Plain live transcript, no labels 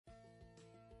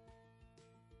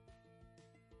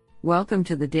Welcome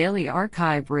to the Daily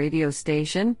Archive radio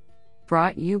station,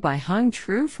 brought you by Hung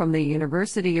Tru from the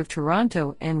University of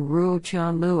Toronto and Ruo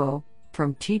Chan Luo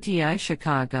from TTI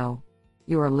Chicago.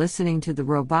 You are listening to the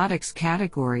robotics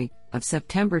category of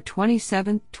September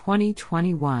 27,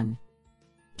 2021.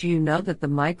 Do you know that the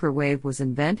microwave was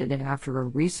invented after a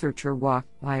researcher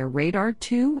walked by a radar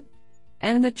tube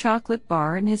and the chocolate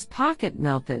bar in his pocket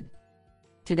melted?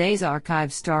 Today's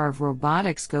archive star of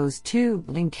robotics goes to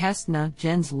Linkesna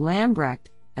Jens Lambrecht,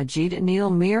 Ajita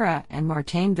Neil Mira, and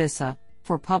Martijn Visser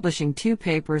for publishing 2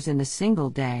 papers in a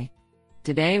single day.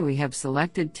 Today we have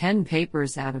selected 10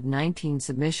 papers out of 19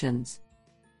 submissions.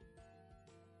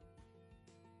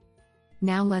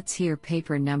 Now let's hear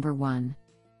paper number 1.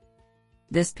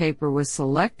 This paper was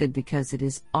selected because it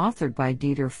is authored by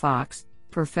Dieter Fox,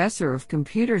 Professor of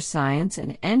Computer Science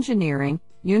and Engineering,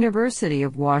 University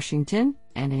of Washington,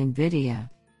 and NVIDIA.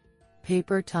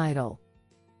 Paper title: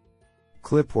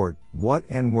 Clipport, What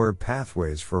and Where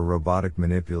Pathways for Robotic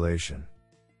Manipulation.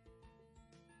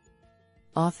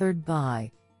 Authored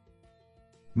by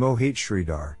Mohit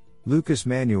Sridhar, Lucas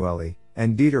Manueli,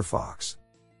 and Dieter Fox.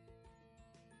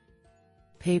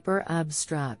 Paper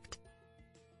abstract: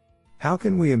 How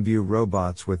can we imbue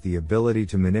robots with the ability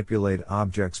to manipulate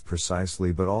objects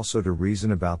precisely but also to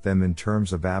reason about them in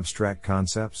terms of abstract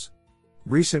concepts?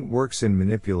 Recent works in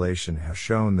manipulation have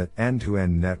shown that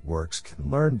end-to-end networks can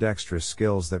learn dexterous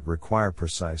skills that require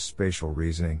precise spatial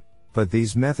reasoning, but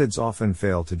these methods often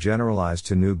fail to generalize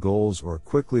to new goals or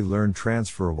quickly learn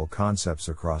transferable concepts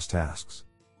across tasks.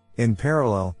 In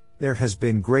parallel, there has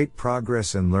been great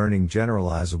progress in learning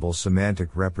generalizable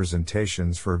semantic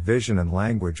representations for vision and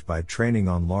language by training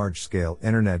on large-scale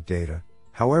internet data.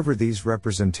 However, these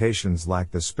representations lack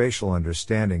the spatial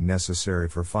understanding necessary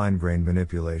for fine-grained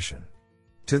manipulation.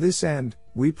 To this end,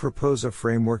 we propose a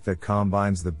framework that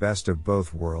combines the best of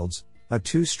both worlds, a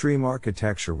 2-stream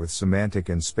architecture with semantic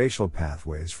and spatial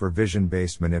pathways for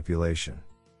vision-based manipulation.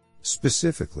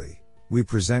 Specifically, we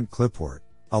present Clipport,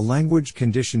 a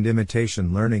language-conditioned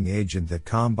imitation learning agent that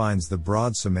combines the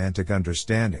broad semantic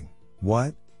understanding,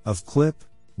 what, of clip,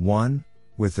 1,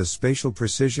 with the spatial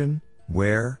precision,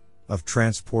 where, of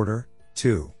transporter,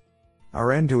 2.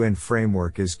 Our end-to-end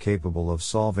framework is capable of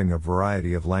solving a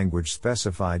variety of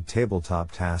language-specified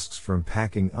tabletop tasks from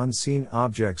packing unseen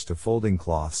objects to folding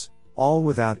cloths, all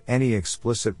without any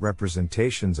explicit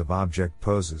representations of object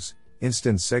poses,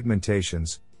 instance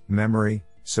segmentations, memory,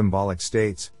 symbolic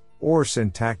states, or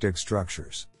syntactic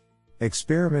structures.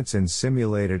 Experiments in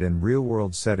simulated and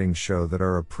real-world settings show that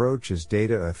our approach is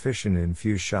data-efficient in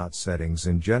few-shot settings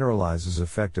and generalizes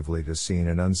effectively to seen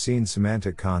and unseen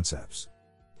semantic concepts.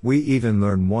 We even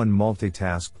learn 1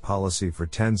 multitask policy for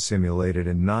 10 simulated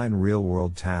and 9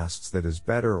 real-world tasks that is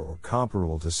better or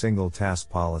comparable to single-task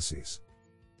policies.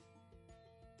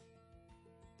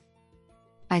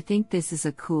 I think this is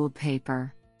a cool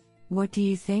paper. What do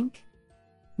you think?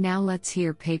 Now let's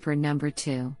hear paper number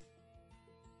 2.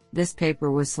 This paper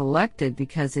was selected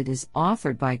because it is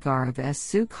authored by Gaurav S.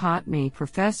 Sukhatme,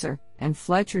 Professor, and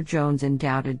Fletcher Jones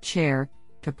Endowed Chair,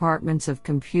 Departments of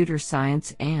Computer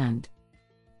Science and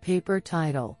Paper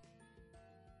title: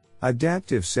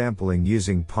 Adaptive Sampling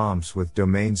Using POMs with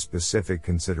Domain-Specific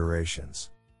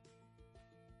Considerations.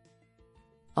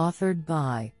 Authored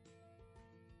by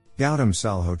Gautam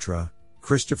Salhotra,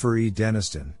 Christopher E.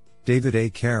 Denniston, David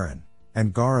A. Karen,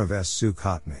 and Gaurav S.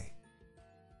 Sukhatme.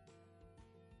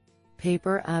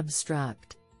 Paper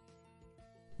abstract: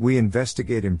 We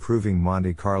investigate improving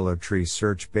Monte Carlo tree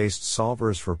search-based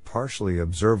solvers for partially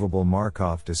observable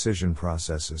Markov decision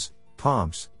processes,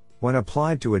 POMs, when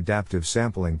applied to adaptive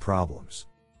sampling problems.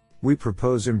 We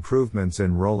propose improvements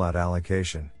in rollout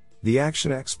allocation, the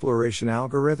action exploration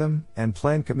algorithm, and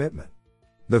plan commitment.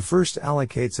 The first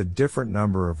allocates a different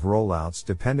number of rollouts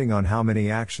depending on how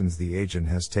many actions the agent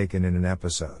has taken in an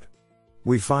episode.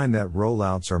 We find that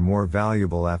rollouts are more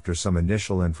valuable after some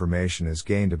initial information is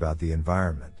gained about the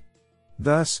environment.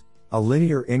 Thus, a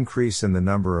linear increase in the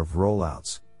number of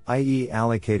rollouts, i.e.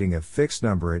 allocating a fixed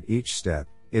number at each step,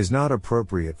 is not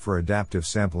appropriate for adaptive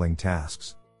sampling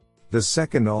tasks. The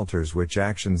second alters which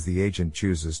actions the agent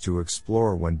chooses to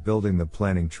explore when building the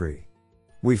planning tree.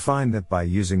 We find that by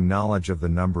using knowledge of the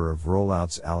number of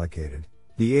rollouts allocated,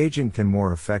 the agent can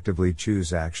more effectively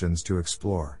choose actions to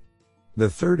explore. The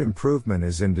third improvement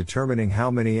is in determining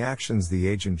how many actions the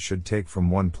agent should take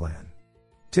from one plan.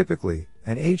 Typically,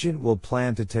 an agent will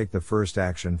plan to take the first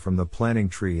action from the planning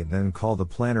tree and then call the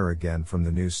planner again from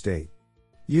the new state.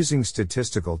 Using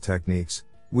statistical techniques,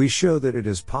 we show that it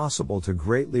is possible to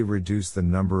greatly reduce the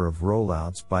number of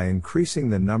rollouts by increasing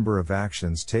the number of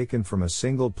actions taken from a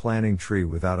single planning tree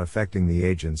without affecting the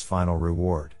agent's final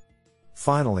reward.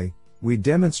 Finally, we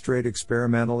demonstrate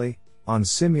experimentally, on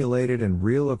simulated and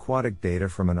real aquatic data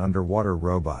from an underwater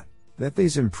robot, that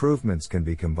these improvements can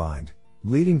be combined,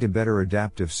 leading to better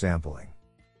adaptive sampling.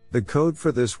 The code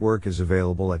for this work is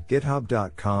available at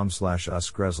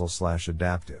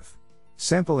github.com/usgrezel/adaptive.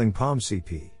 Sampling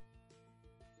POMCP.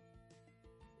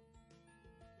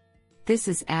 This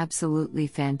is absolutely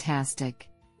fantastic.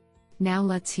 Now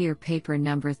let's hear paper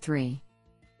number 3.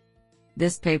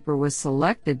 This paper was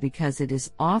selected because it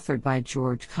is authored by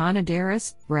George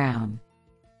Conadaris, Brown.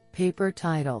 Paper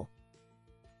title: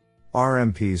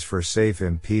 RMPs for Safe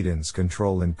Impedance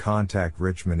Control in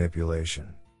Contact-Rich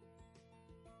Manipulation.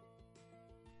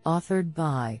 Authored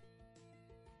by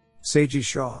Seiji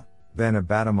Shaw, Ben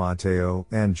Abatamateo,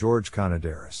 and George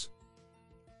Conadaris.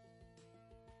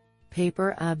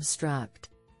 Paper abstract: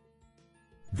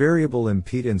 Variable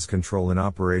impedance control in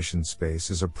operation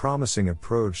space is a promising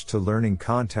approach to learning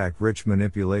contact-rich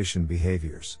manipulation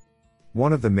behaviors.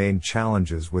 One of the main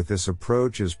challenges with this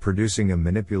approach is producing a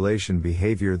manipulation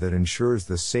behavior that ensures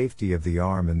the safety of the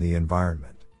arm in the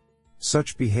environment.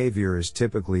 Such behavior is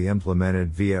typically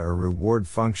implemented via a reward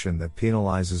function that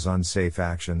penalizes unsafe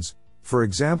actions, for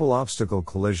example obstacle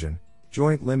collision,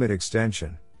 joint limit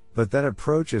extension, but that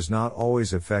approach is not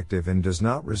always effective and does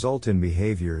not result in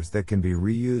behaviors that can be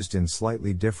reused in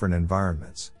slightly different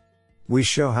environments. We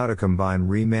show how to combine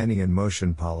Riemannian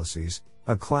motion policies,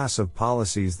 a class of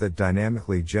policies that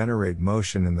dynamically generate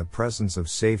motion in the presence of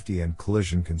safety and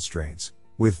collision constraints,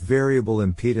 with variable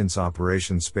impedance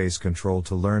operation space control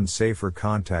to learn safer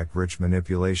contact-rich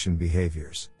manipulation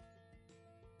behaviors.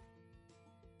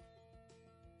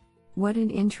 What an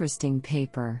interesting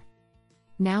paper.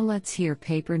 Now let's hear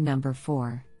paper number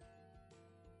 4.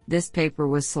 This paper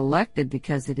was selected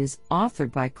because it is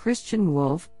authored by Christian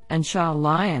Wolf and Shaw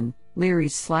Lyon,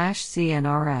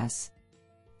 Leary/CNRS.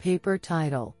 Paper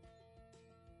title: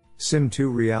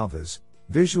 Sim2 Realvis,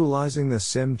 Visualizing the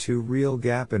Sim2 Real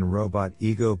Gap in Robot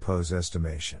Ego Pose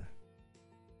Estimation.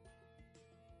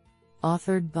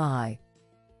 Authored by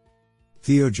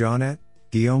Theo Jonet,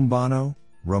 Guillaume Bono,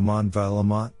 Roman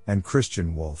Villamot, and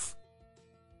Christian Wolf.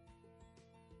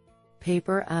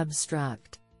 Paper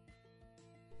abstract: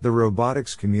 The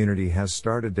robotics community has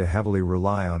started to heavily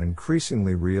rely on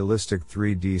increasingly realistic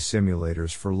 3D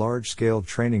simulators for large-scale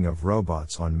training of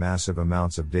robots on massive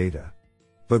amounts of data.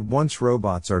 But once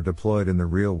robots are deployed in the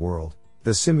real world,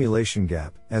 the simulation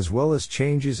gap, as well as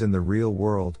changes in the real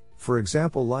world, for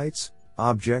example lights,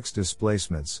 objects,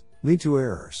 displacements, lead to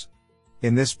errors.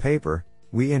 In this paper,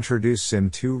 we introduce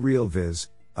Sim2 RealViz,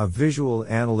 a visual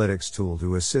analytics tool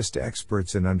to assist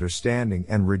experts in understanding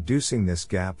and reducing this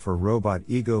gap for robot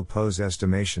ego pose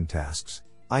estimation tasks,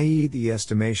 i.e. the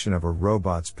estimation of a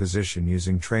robot's position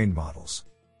using trained models.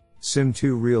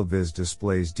 Sim2 RealViz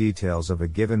displays details of a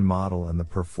given model and the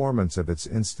performance of its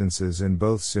instances in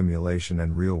both simulation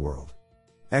and real world.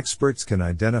 Experts can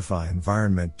identify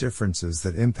environment differences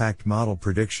that impact model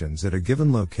predictions at a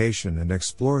given location and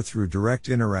explore through direct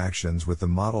interactions with the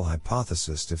model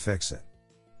hypothesis to fix it.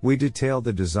 We detail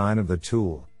the design of the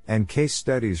tool, and case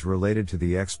studies related to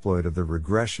the exploit of the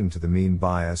regression to the mean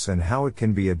bias and how it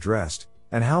can be addressed,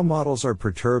 and how models are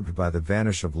perturbed by the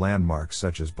vanish of landmarks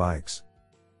such as bikes.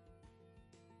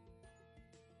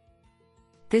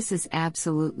 This is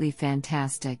absolutely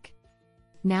fantastic.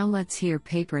 Now let's hear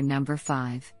paper number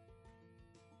 5.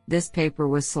 This paper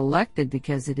was selected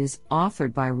because it is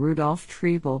authored by Rudolf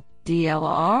Triebel,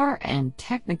 DLR, and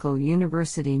Technical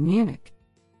University Munich.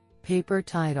 Paper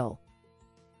title: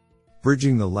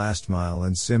 Bridging the Last Mile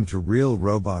in Sim2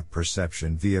 Robot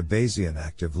Perception via Bayesian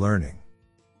Active Learning.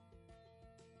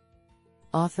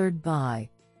 Authored by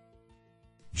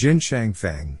Jinshang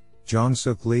Feng,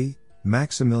 Jongsuk Lee,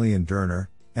 Maximilian Derner,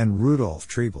 and Rudolf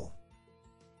Triebel.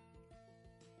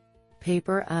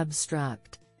 Paper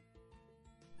abstract: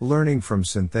 Learning from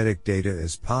synthetic data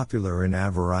is popular in a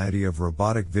variety of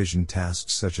robotic vision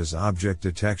tasks such as object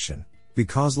detection,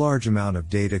 because large amount of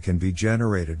data can be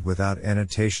generated without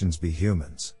annotations by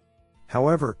humans.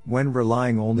 However, when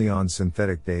relying only on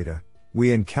synthetic data,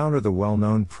 we encounter the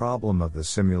well-known problem of the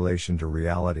simulation to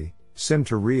reality, sim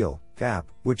to real, gap,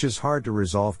 which is hard to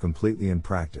resolve completely in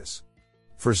practice.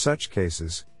 For such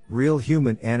cases, real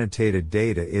human annotated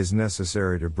data is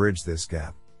necessary to bridge this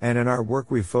gap, and in our work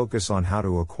we focus on how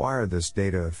to acquire this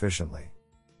data efficiently.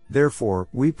 Therefore,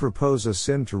 we propose a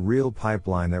sim-to-real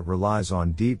pipeline that relies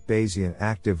on deep Bayesian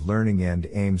active learning and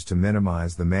aims to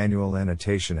minimize the manual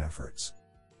annotation efforts.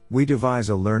 We devise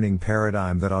a learning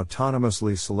paradigm that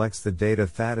autonomously selects the data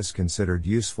that is considered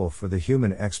useful for the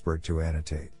human expert to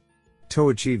annotate. To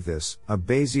achieve this, a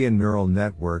Bayesian neural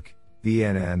network,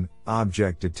 BNN,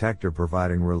 object detector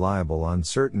providing reliable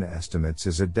uncertain estimates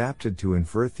is adapted to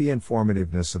infer the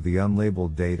informativeness of the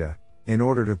unlabeled data, in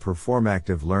order to perform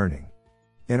active learning.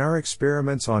 In our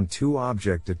experiments on 2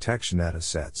 object detection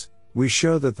datasets, we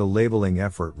show that the labeling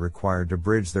effort required to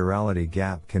bridge the reality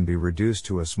gap can be reduced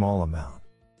to a small amount.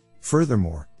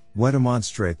 Furthermore, we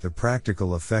demonstrate the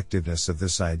practical effectiveness of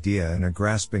this idea in a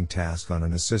grasping task on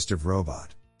an assistive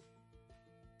robot.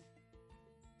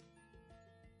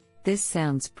 This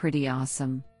sounds pretty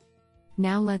awesome.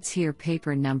 Now let's hear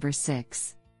paper number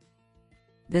 6.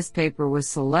 This paper was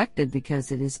selected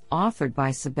because it is authored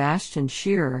by Sebastian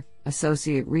Scherer,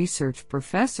 Associate Research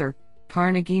Professor,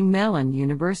 Carnegie Mellon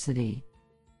University.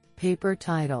 Paper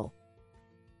title: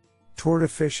 Toward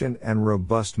Efficient and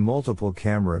Robust Multiple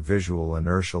Camera Visual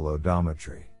Inertial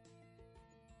Odometry.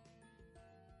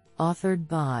 Authored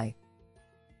by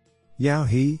Yao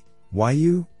He,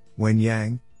 Yu, Wen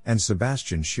Yang, and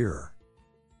Sebastian Scherer.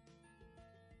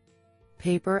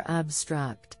 Paper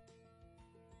abstract: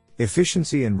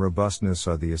 Efficiency and robustness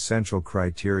are the essential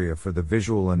criteria for the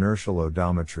Visual Inertial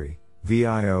Odometry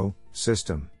 (VIO)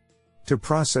 system. To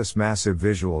process massive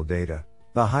visual data,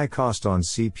 the high cost on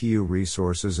CPU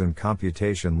resources and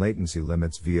computation latency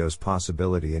limits VIO's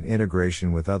possibility and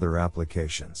integration with other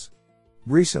applications.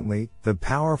 Recently, the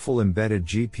powerful embedded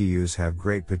GPUs have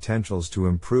great potentials to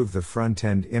improve the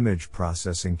front-end image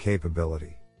processing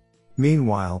capability.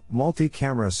 Meanwhile,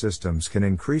 multi-camera systems can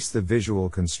increase the visual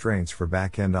constraints for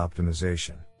back-end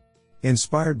optimization.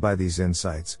 Inspired by these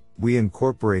insights, we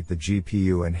incorporate the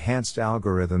GPU-enhanced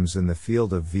algorithms in the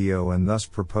field of VIO and thus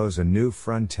propose a new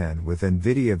front-end with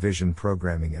NVIDIA Vision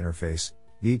Programming Interface,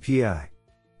 VPI.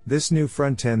 This new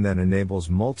front-end then enables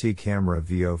multi-camera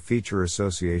VIO feature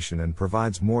association and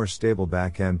provides more stable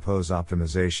back-end pose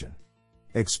optimization.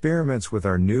 Experiments with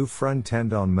our new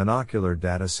front-end on monocular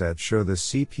datasets show the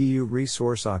CPU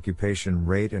resource occupation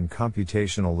rate and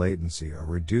computational latency are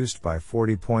reduced by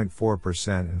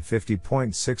 40.4% and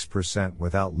 50.6%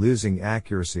 without losing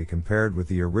accuracy compared with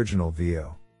the original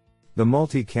VIO. The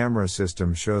multi-camera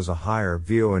system shows a higher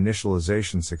VIO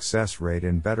initialization success rate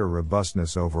and better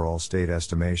robustness overall state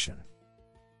estimation.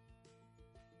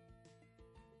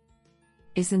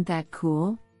 Isn't that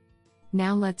cool?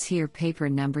 Now let's hear paper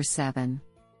number 7.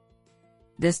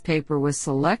 This paper was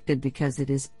selected because it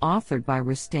is authored by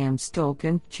Rustam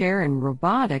Stolkin, Chair in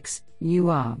Robotics,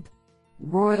 UAB.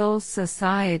 Royal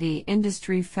Society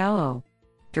Industry Fellow.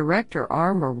 Director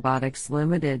ARM Robotics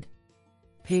Limited.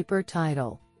 Paper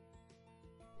title: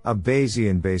 A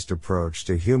Bayesian-based approach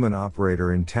to human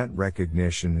operator intent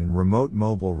recognition in remote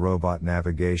mobile robot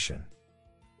navigation.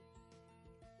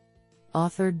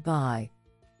 Authored by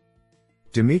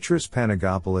Dimitris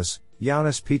Panagopoulos,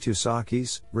 Yannis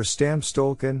Pitousakis, Rustam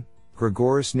Stolkin,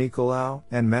 Grigoris Nikolaou,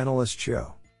 and Manolis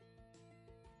Cho.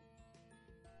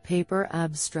 Paper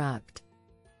abstract: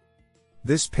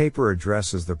 This paper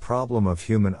addresses the problem of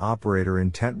human operator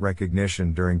intent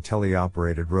recognition during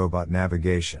teleoperated robot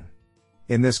navigation.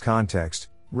 In this context,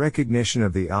 recognition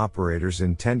of the operator's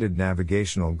intended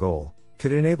navigational goal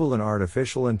could enable an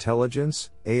artificial intelligence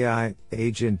 (AI)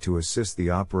 agent to assist the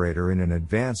operator in an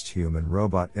advanced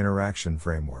human-robot interaction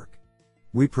framework.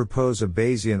 We propose a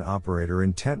Bayesian operator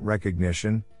intent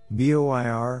recognition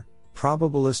 (BOIR)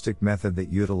 probabilistic method that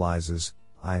utilizes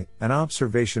an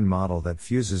observation model that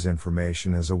fuses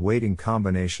information as a weighting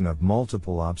combination of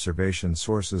multiple observation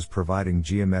sources providing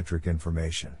geometric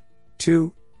information.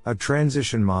 2. A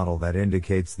transition model that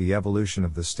indicates the evolution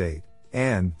of the state,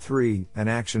 and 3. An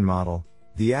action model,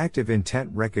 the active intent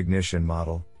recognition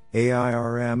model,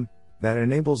 AIRM, that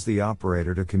enables the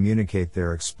operator to communicate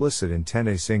their explicit intent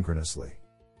asynchronously.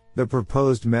 The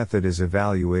proposed method is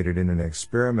evaluated in an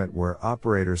experiment where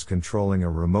operators controlling a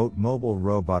remote mobile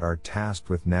robot are tasked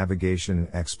with navigation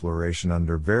and exploration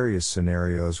under various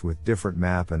scenarios with different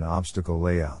map and obstacle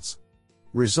layouts.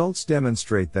 Results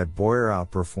demonstrate that BOIR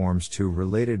outperforms 2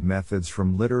 related methods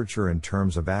from literature in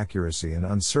terms of accuracy and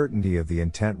uncertainty of the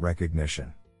intent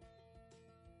recognition.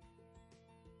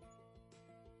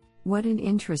 What an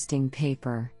interesting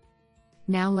paper.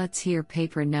 Now let's hear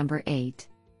paper number 8.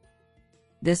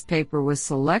 This paper was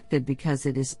selected because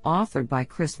it is authored by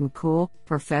Chris McCool,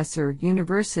 Professor,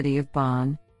 University of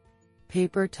Bonn.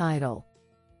 Paper title: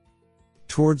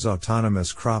 Towards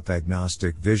Autonomous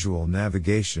Crop-Agnostic Visual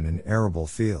Navigation in Arable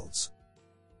Fields.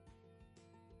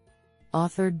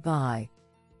 Authored by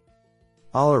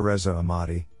Alireza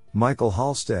Ahmadi, Michael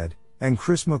Halstead, and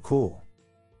Chris McCool.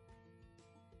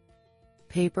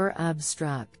 Paper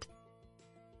abstract: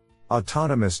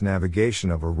 Autonomous navigation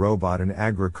of a robot in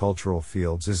agricultural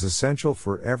fields is essential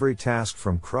for every task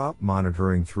from crop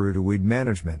monitoring through to weed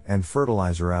management and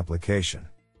fertilizer application.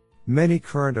 Many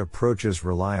current approaches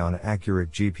rely on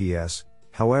accurate GPS,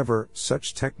 however,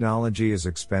 such technology is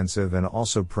expensive and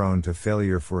also prone to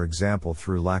failure, for example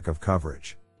through lack of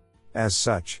coverage. As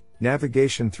such,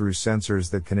 navigation through sensors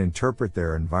that can interpret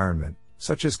their environment,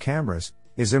 such as cameras,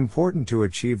 is important to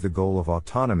achieve the goal of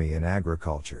autonomy in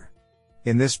agriculture.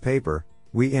 In this paper,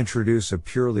 we introduce a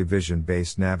purely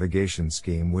vision-based navigation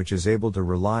scheme which is able to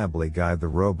reliably guide the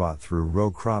robot through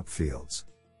row crop fields.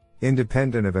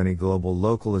 Independent of any global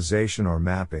localization or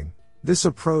mapping, this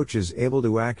approach is able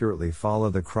to accurately follow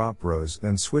the crop rows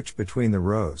and switch between the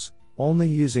rows, only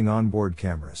using onboard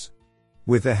cameras.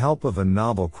 With the help of a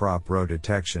novel crop row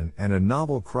detection and a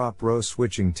novel crop row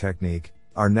switching technique,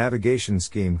 our navigation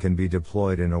scheme can be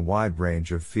deployed in a wide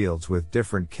range of fields with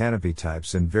different canopy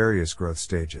types and various growth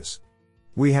stages.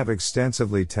 We have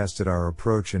extensively tested our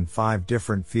approach in 5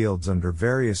 different fields under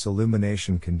various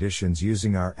illumination conditions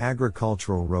using our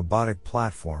agricultural robotic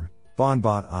platform,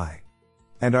 BonBot-i.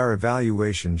 And our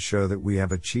evaluations show that we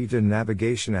have achieved a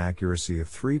navigation accuracy of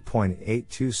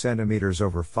 3.82 centimeters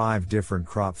over 5 different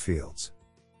crop fields.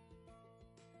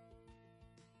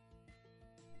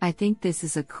 I think this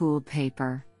is a cool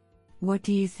paper. What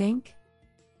do you think?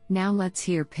 Now let's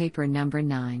hear paper number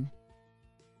 9.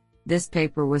 This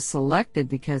paper was selected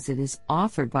because it is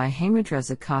authored by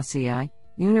Heimedreza Kasiai,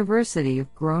 University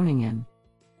of Groningen.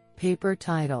 Paper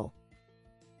title: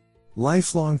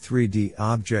 Lifelong 3D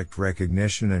Object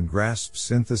Recognition and Grasp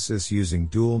Synthesis Using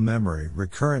Dual Memory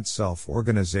Recurrent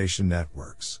Self-Organization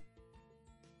Networks.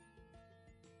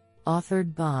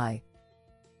 Authored by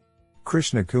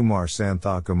Krishna Kumar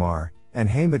Santhakumar and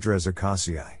Heimedreza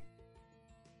Kasiai.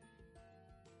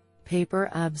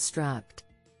 Paper abstract: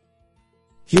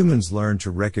 Humans learn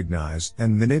to recognize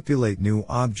and manipulate new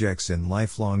objects in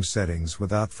lifelong settings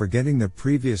without forgetting the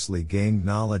previously gained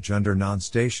knowledge under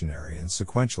non-stationary and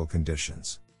sequential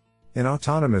conditions. In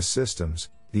autonomous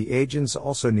systems, the agents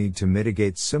also need to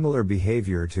mitigate similar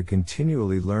behavior to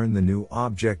continually learn the new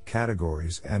object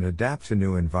categories and adapt to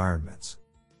new environments.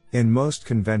 In most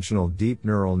conventional deep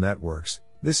neural networks,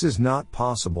 this is not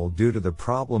possible due to the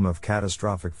problem of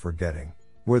catastrophic forgetting,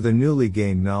 where the newly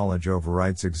gained knowledge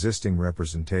overwrites existing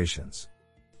representations.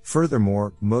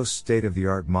 Furthermore, most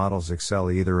state-of-the-art models excel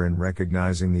either in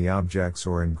recognizing the objects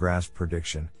or in grasp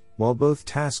prediction, while both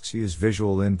tasks use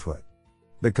visual input.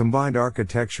 The combined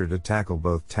architecture to tackle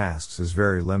both tasks is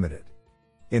very limited.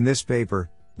 In this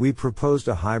paper, we proposed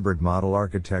a hybrid model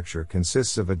architecture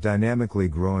consists of a dynamically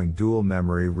growing dual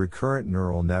memory recurrent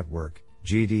neural network,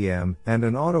 GDM, and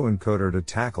an autoencoder to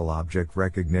tackle object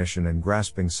recognition and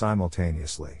grasping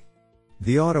simultaneously.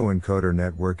 The autoencoder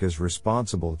network is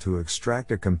responsible to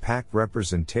extract a compact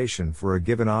representation for a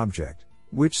given object,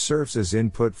 which serves as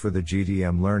input for the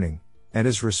GDM learning, and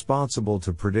is responsible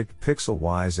to predict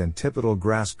pixel-wise and typical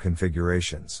grasp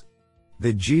configurations.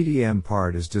 The GDM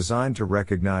part is designed to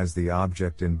recognize the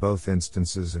object in both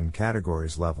instances and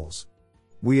categories levels.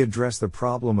 We address the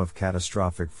problem of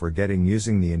catastrophic forgetting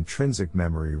using the intrinsic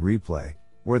memory replay,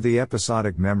 where the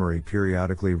episodic memory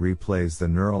periodically replays the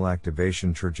neural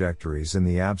activation trajectories in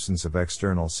the absence of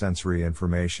external sensory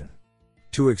information.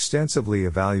 To extensively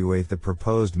evaluate the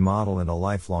proposed model in a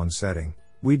lifelong setting,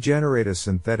 we generate a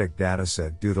synthetic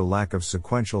dataset due to lack of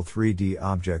sequential 3D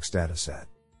objects dataset.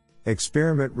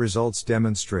 Experiment results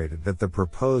demonstrated that the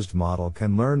proposed model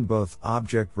can learn both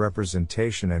object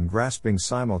representation and grasping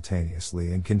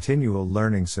simultaneously in continual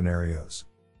learning scenarios.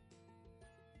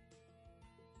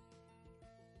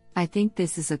 I think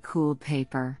this is a cool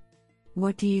paper.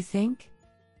 What do you think?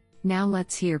 Now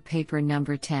let's hear paper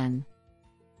number 10.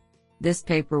 This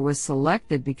paper was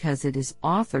selected because it is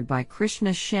authored by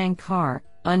Krishna Shankar,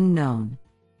 unknown.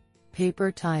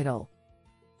 Paper title: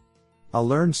 A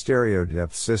learned stereo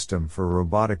depth system for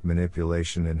robotic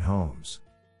manipulation in homes.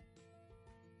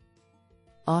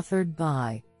 Authored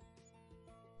by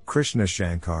Krishna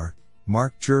Shankar,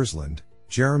 Mark Jersland,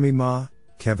 Jeremy Ma,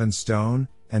 Kevin Stone,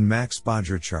 and Max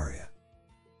Bajracharya.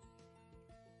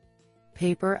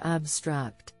 Paper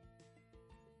abstract: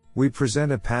 We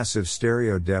present a passive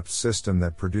stereo depth system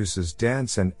that produces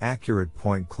dense and accurate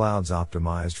point clouds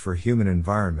optimized for human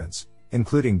environments,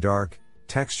 including dark,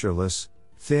 textureless,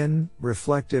 thin,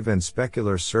 reflective and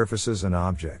specular surfaces and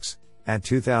objects, at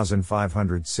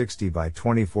 2560 by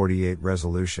 2048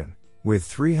 resolution, with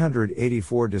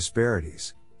 384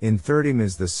 disparities. In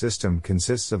 30ms the system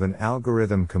consists of an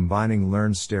algorithm combining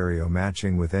learned stereo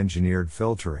matching with engineered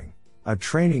filtering, a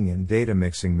training and data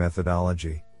mixing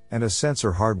methodology, and a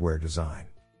sensor hardware design.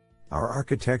 Our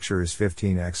architecture is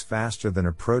 15x faster than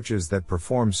approaches that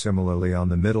perform similarly on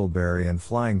the Middlebury and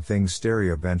Flying Things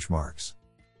stereo benchmarks.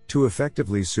 To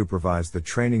effectively supervise the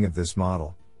training of this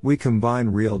model, We combine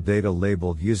real data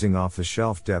labeled using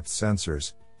off-the-shelf depth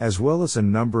sensors, as well as a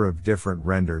number of different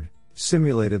rendered,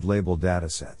 simulated label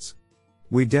datasets.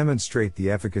 We demonstrate the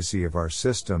efficacy of our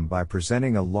system by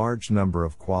presenting a large number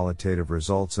of qualitative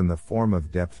results in the form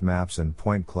of depth maps and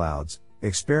point clouds,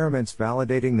 experiments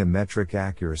validating the metric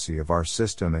accuracy of our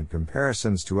system and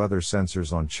comparisons to other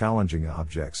sensors on challenging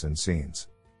objects and scenes.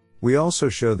 We also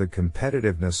show the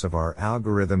competitiveness of our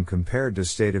algorithm compared to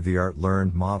state-of-the-art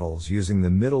learned models using the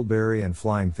Middlebury and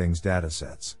Flying Things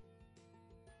datasets.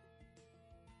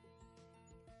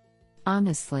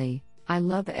 Honestly, I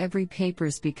love every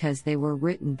papers because they were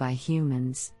written by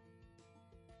humans.